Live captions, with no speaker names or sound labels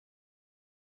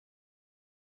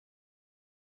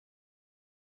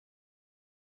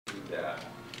that,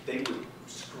 they would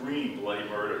scream bloody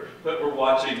murder. But we're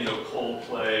watching, you know,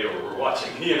 Coldplay, or we're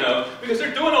watching, you know, because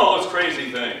they're doing all those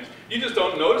crazy things. You just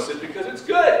don't notice it because it's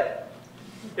good.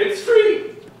 It's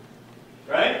free,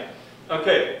 right?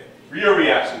 Okay, your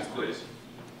reactions, please.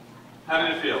 How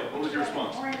did it feel? What was your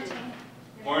response? More entertaining.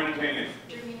 More entertaining.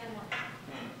 Drew me in more.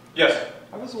 Yes?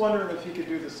 I was wondering if he could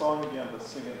do the song again, but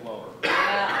sing it lower.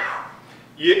 Yeah.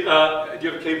 Do you have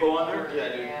a capo on there? Yeah, I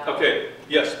do. Yeah. Okay,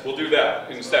 yes, we'll do that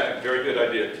in a second. Very good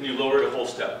idea. Can you lower it a whole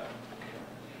step?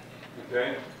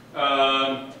 Okay.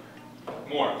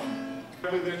 More.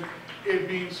 Rather than it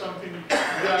being something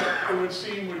that it would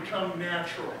seem would come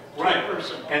natural to Right. the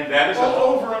person. And that is a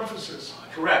overemphasis.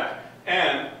 correct.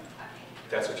 And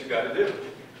that's what you got to do,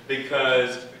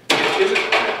 because it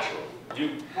isn't natural.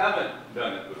 You haven't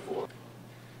done it before.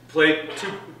 Play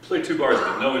two bars of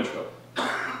it, no intro.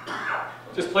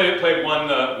 Just play one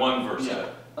verse of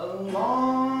it. A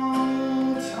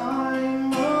long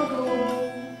time ago,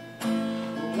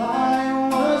 while I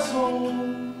was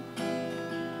home,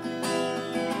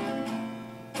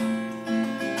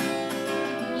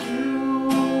 you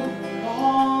were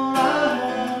all I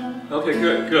had. Okay,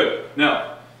 good, good.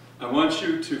 Now, I want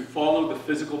you to follow the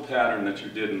physical pattern that you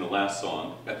did in the last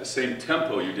song, at the same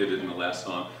tempo you did it in the last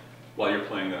song, while you're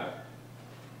playing that.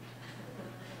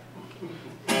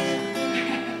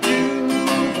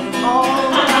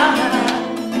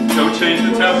 Don't change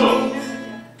the tempo.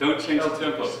 Don't change the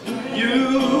tempo.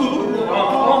 You are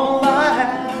all I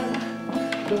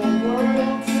have, the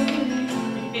world to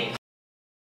me.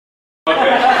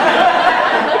 Okay.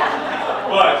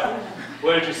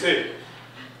 What did you see?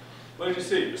 What did you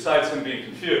see, besides him being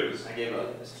confused? I gave up.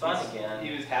 It was fun again.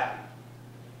 He was happy.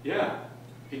 Yeah.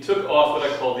 He took off what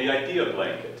I call the idea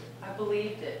blanket. I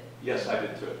believed it. Yes, I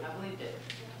did too. I believed it.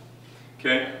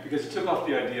 Okay? Because he took off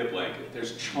the idea blanket.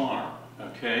 There's charm.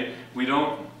 Okay? We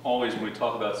don't always, when we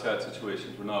talk about sad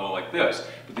situations, we're not all like this.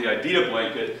 But the idea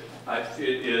blanket, it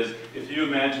is, if you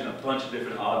imagine a bunch of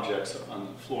different objects on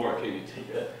the floor, okay, you take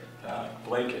a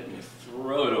blanket and you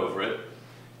throw it over it.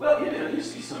 Well, you know, you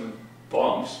see some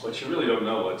bumps, but you really don't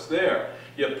know what's there.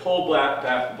 You pull back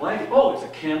the blanket. Oh, it's a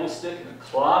candlestick and a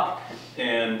clock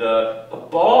and a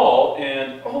ball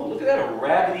and, oh, look at that, a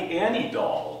Raggedy Annie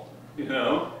doll, you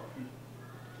know?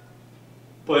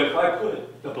 But if I put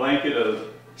a blanket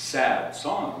of sad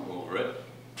song over it,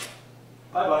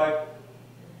 bye-bye.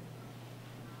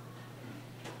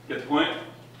 Get the point?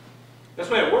 That's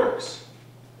the way it works.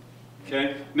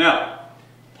 Okay? Now,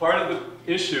 part of the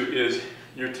issue is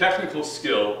your technical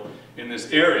skill in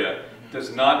this area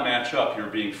does not match up your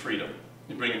being freedom.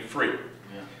 You bring it free.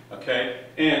 Yeah. Okay?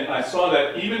 And I saw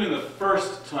that even in the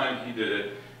first time he did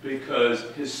it,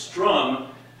 because his strum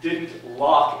didn't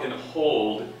lock and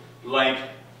hold like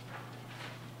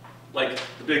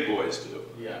the big boys do.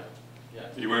 Yeah. Yeah.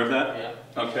 Are you aware of that? Yeah.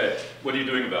 Okay. What are you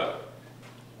doing about it?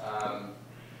 I'm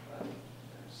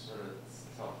sort of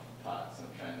self-taught, so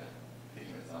I'm trying to teach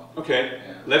myself. Okay.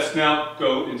 Yeah. Let's now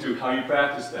go into how you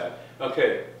practice that.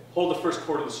 Okay. Hold the first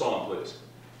chord of the song, please.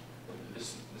 The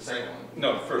second one?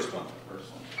 No, the first one. The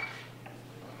first one.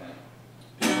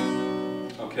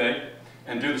 Okay. Okay?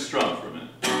 And do the strum for a minute.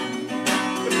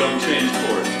 But don't change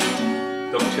chords.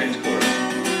 Don't change chords.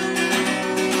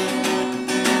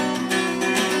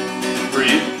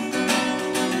 Breathe.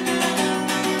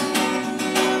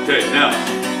 Okay, now,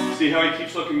 see how he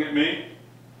keeps looking at me?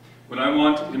 What I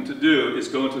want him to do is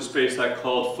go into a space I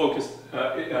call focus,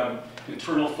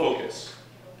 internal focus,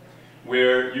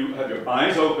 where you have your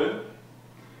eyes open,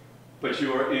 but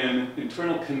you are in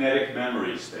internal kinetic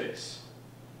memory space.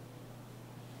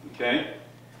 Okay?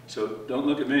 So don't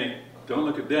look at me, don't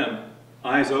look at them.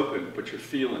 Eyes open, but you're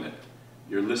feeling it.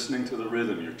 You're listening to the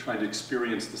rhythm, you're trying to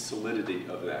experience the solidity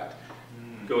of that.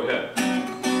 Go ahead.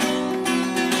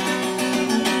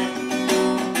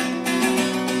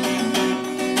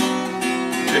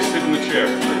 Okay, sit in the chair,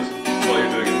 please, while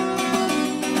you're doing it.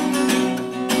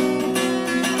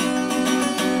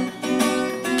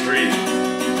 Breathe.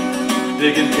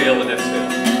 Big inhale and exhale.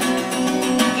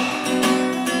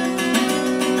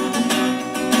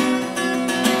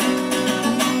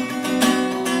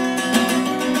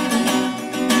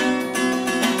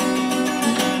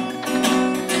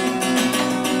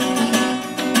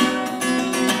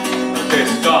 Okay,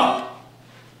 stop.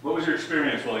 What was your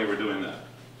experience while you were doing that?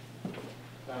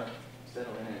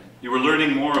 Settling in. You were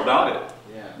learning more about it.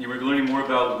 Yeah. You were learning more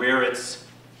about where it's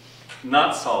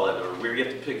not solid or where you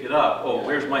have to pick it up. Oh,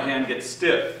 where's my hand gets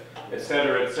stiff,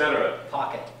 etc., etc.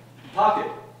 Pocket. Pocket,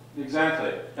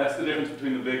 exactly. That's the difference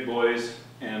between the big boys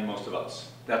and most of us.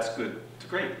 That's good to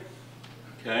great.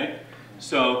 Okay?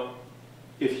 So,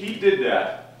 if he did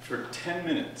that for 10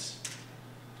 minutes,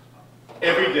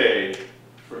 every day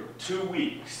for 2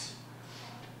 weeks,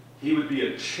 he would be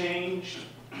a changed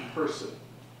person.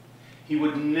 He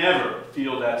would never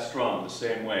feel that strong the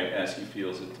same way as he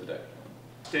feels it today.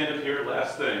 Stand up here,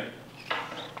 last thing.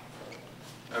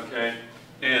 Okay?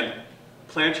 And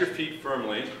plant your feet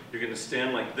firmly. You're going to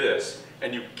stand like this,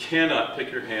 and you cannot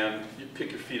pick your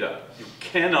feet up. You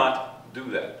cannot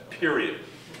do that, period.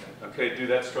 Okay, do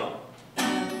that strong.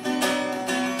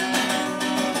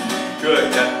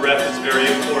 Good, that breath is very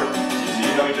important. You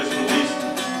see how he just released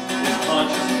his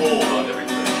conscious hold on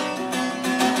everything.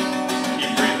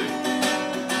 Keep breathing.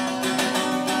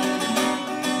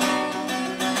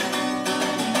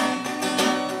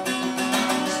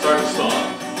 Start the song.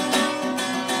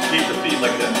 Keep the feet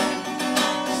like that.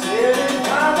 Sitting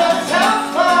by the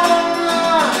telephone,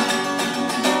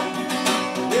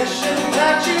 wishing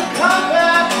that you come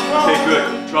back home. Okay, good.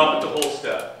 Drop it the whole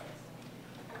step.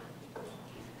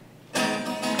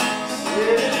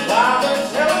 Sitting by the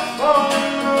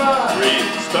telephone. Breathe.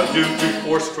 Do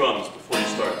 4 strums before you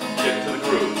start. Get into the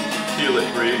groove. Feel it.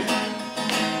 Breathe.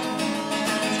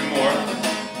 2 more.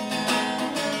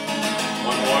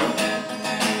 1 more.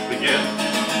 Begin.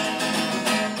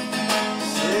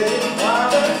 Sitting by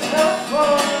the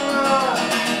telephone,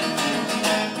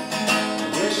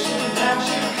 wishing that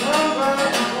you come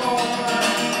back home.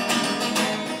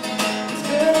 It's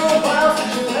been a while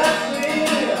since you left me.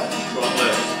 Strong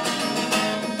lips.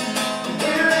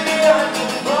 Weary at the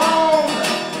phone.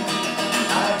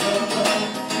 I don't know.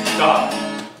 Stop.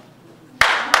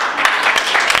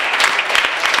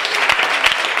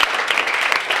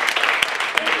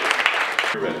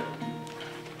 You're ready.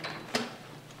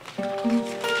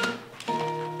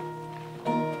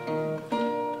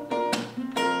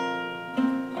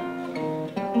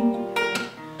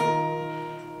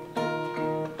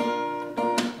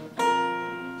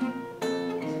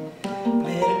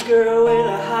 Met a girl with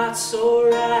a heart so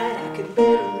right, I could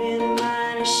let her in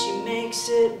mine and she makes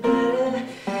it better.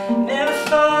 Never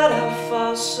thought I'd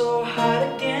fall so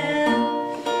hard again.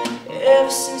 Ever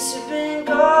since you've been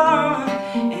gone,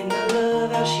 and I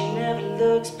love how she never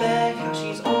looks back, how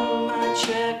she's on my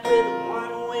track with a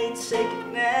one-way ticket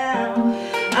now.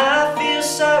 I feel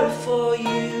sorry for you.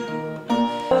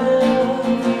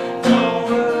 Don't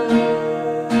worry,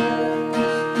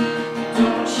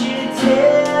 don't you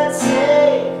dare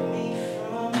take me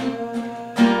from her.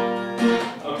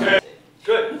 Okay.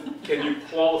 Good. Can you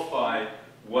qualify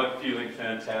what feeling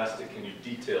fantastic? Can you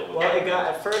detail what? Well, it got,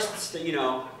 at first, you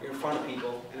know, you're in front of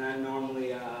people, and I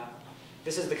normally,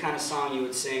 this is the kind of song you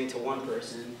would sing to one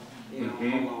person, you know,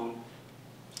 alone.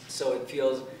 So it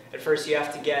feels, at first you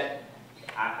have to get,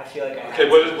 I feel like I have Okay,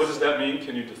 to- what does that mean?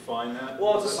 Can you define that?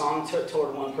 Well, it's a song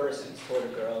toward one person, it's toward a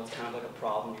girl, it's kind of like a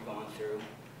problem you're going through.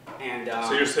 And,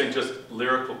 So you're saying just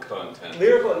lyrical content?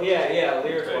 lyrical, yeah,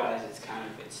 lyric-wise, it's kind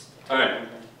of, it's... All right.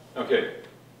 Okay.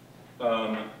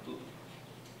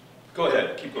 Go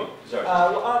ahead. Keep going. Sorry.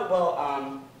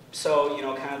 So, you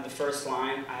know, kind of the first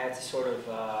line, I had to sort of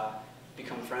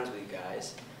become friends with you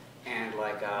guys and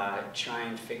like try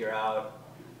and figure out,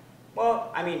 well,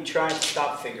 I mean, try and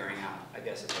stop figuring out, I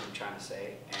guess is what I'm trying to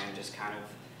say, and just kind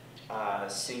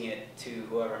of sing it to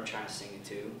whoever I'm trying to sing it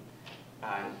to,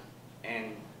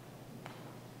 and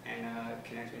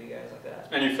connect with you guys like that.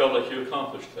 And you felt like you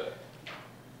accomplished that?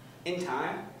 In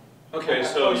time. Okay, I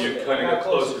got so closer you to it. kind I of got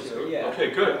closer to it. Yeah.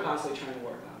 Okay, good. I'm constantly trying to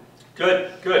work on it.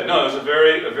 Good, good. No, it was a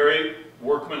very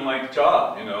workmanlike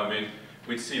job, you know. I mean,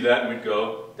 we'd see that and we'd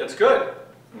go, that's good.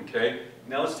 Okay,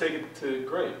 now let's take it to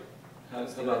great. How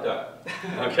about that?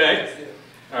 Okay?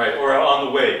 All right, or on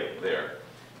the way there.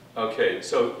 Okay,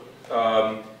 so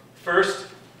first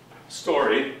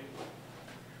story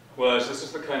was, this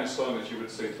is the kind of song that you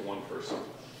would sing to one person.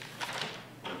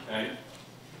 Okay?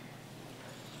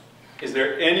 Is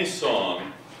there any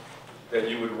song that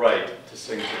you would write to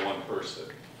sing to one person?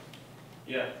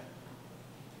 Yeah,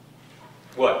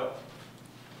 What?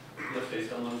 let's say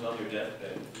someone's on your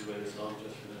deathbed, you write a song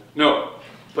just for them. No,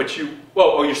 but you,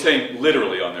 well, oh, you're saying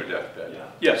literally on their deathbed. Yeah.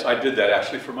 Yes, I did that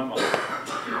actually for my mom.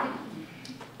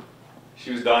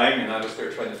 She was dying and I was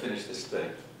there trying to finish this thing.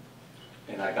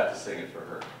 And I got to sing it for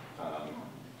her.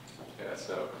 Yeah,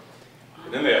 so.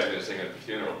 And then they asked me to sing it at the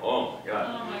funeral. Oh my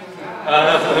God. Oh my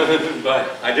God.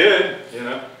 But I did, you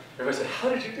know. Everybody said, how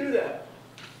did you do that?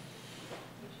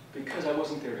 Because I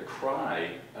wasn't there to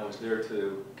cry, I was there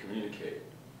to communicate.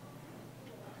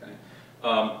 Okay?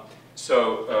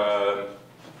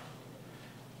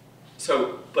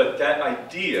 But that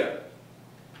idea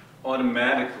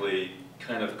automatically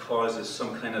kind of causes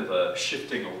some kind of a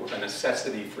shifting, a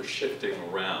necessity for shifting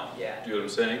around. Yeah. Do you know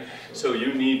what I'm saying? So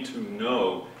you need to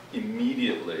know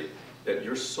immediately that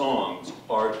your songs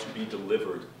are to be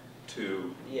delivered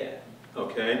to, Yeah.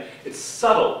 okay? It's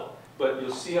subtle, but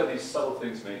you'll see how these subtle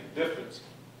things make a difference.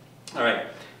 All right,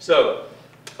 so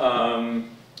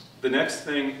the next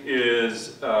thing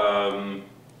is,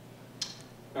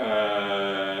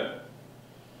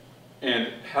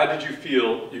 and how did you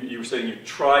feel? You were saying you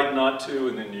tried not to,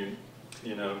 and then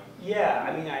you know. Yeah,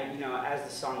 I mean, as the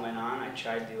song went on, I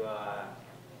tried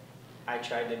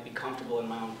to be comfortable in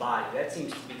my own body. That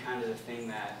seems to be kind of the thing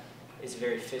that is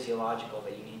very physiological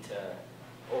that you need to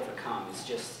overcome. It's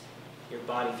just your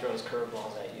body throws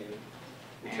curveballs at you,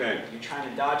 and Okay. you're trying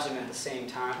to dodge them at the same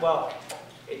time. Well,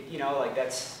 like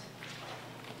that's.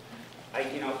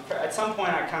 At some point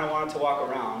I kind of wanted to walk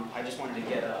around. I just wanted to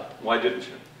get up. Why didn't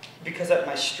you? Because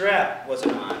my strap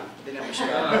wasn't on. I didn't have my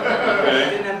strap on. Okay. I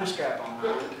didn't have my strap on.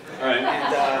 All right.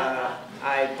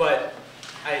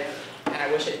 And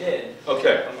I wish I did.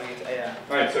 Okay. Yeah.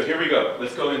 All right, so here we go.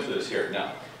 Let's go into this here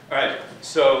now. All right,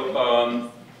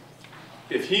 so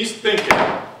if he's thinking,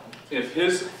 if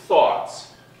his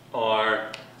thoughts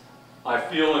are, I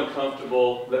feel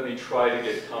uncomfortable, let me try to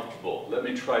get comfortable. Let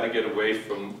me try to get away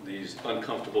from these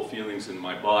uncomfortable feelings in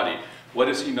my body. What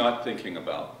is he not thinking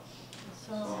about?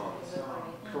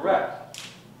 Correct.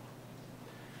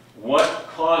 What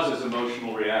causes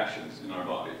emotional reactions in our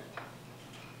body?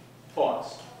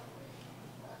 Thoughts.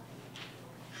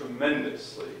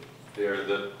 Tremendously. They're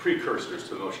the precursors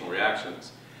to emotional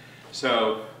reactions.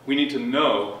 So we need to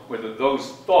know whether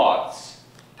those thoughts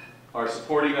are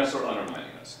supporting us or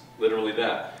undermining us. Literally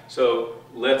that. So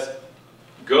let's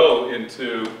go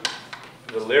into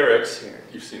the lyrics.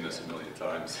 You've seen this a million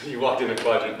times. You walked into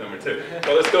quadrant number 2.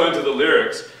 So let's go into the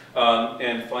lyrics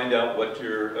and find out what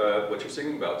you're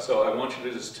singing about. So I want you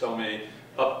to just tell me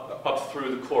up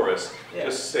through the chorus. Yeah.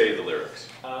 Just say the lyrics.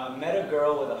 Met a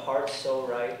girl with a heart so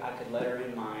right, I could let her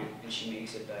in mine, and she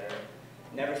makes it better.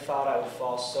 Never thought I would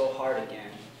fall so hard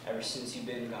again, ever since you've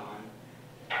been gone.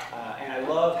 And I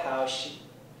love how she...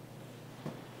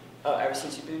 Oh, ever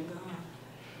since you've been gone.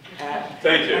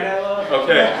 Thank you. And I love...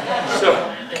 Okay. So,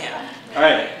 Damn. all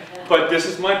right. But this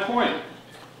is my point.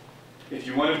 If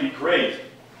you want to be great,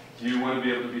 do you want to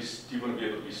be able to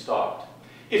be stopped?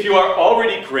 If you are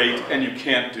already great and you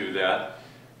can't do that,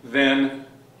 then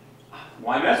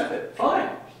why mess with it? Fine.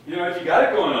 If you got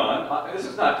it going on, this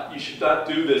is not, you should not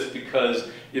do this because,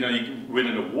 you win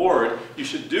an award. You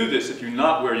should do this if you're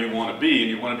not where you want to be and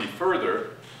you want to be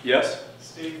further. Yes?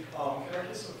 Steve, can I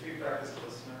get some feedback as a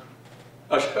listener?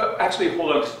 Actually,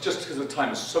 hold on, just because the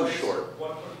time is so short.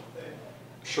 One quick thing.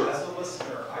 Sure. As a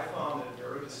listener, I found it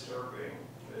very disturbing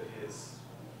that his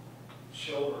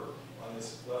shoulder on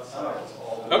his left side was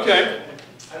all over. Okay.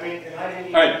 I mean, and I didn't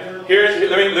even. All right. Here,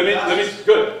 let me.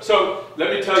 Good. So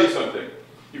let me tell you something.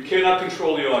 You cannot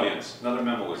control the audience. Another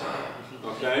memoism.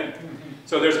 Okay.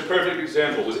 So there's a perfect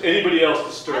example. Was anybody else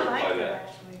disturbed by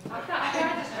that? I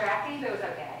found it distracting, but it was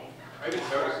okay. I didn't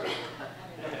notice it.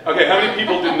 Okay. How many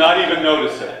people did not even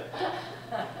notice it?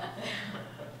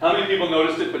 How many people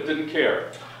noticed it but didn't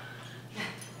care?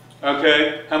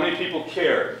 Okay. How many people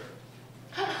cared?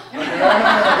 You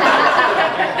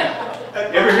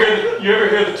ever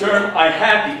hear the term, I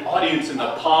had the audience in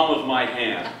the palm of my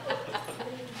hand?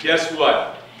 Guess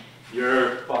what?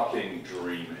 You're fucking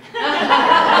dreaming.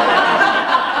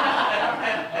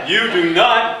 You do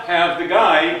not have the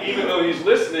guy, even though he's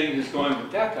listening, who's going,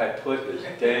 but that guy put his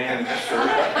damn shirt.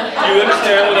 Do you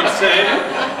understand what I'm saying?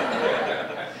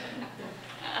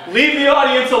 Leave the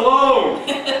audience alone.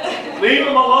 Leave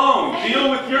them alone. Deal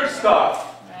with your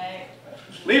stuff. Right.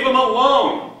 Leave them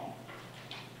alone.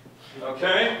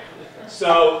 Okay?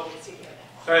 So,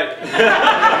 all right.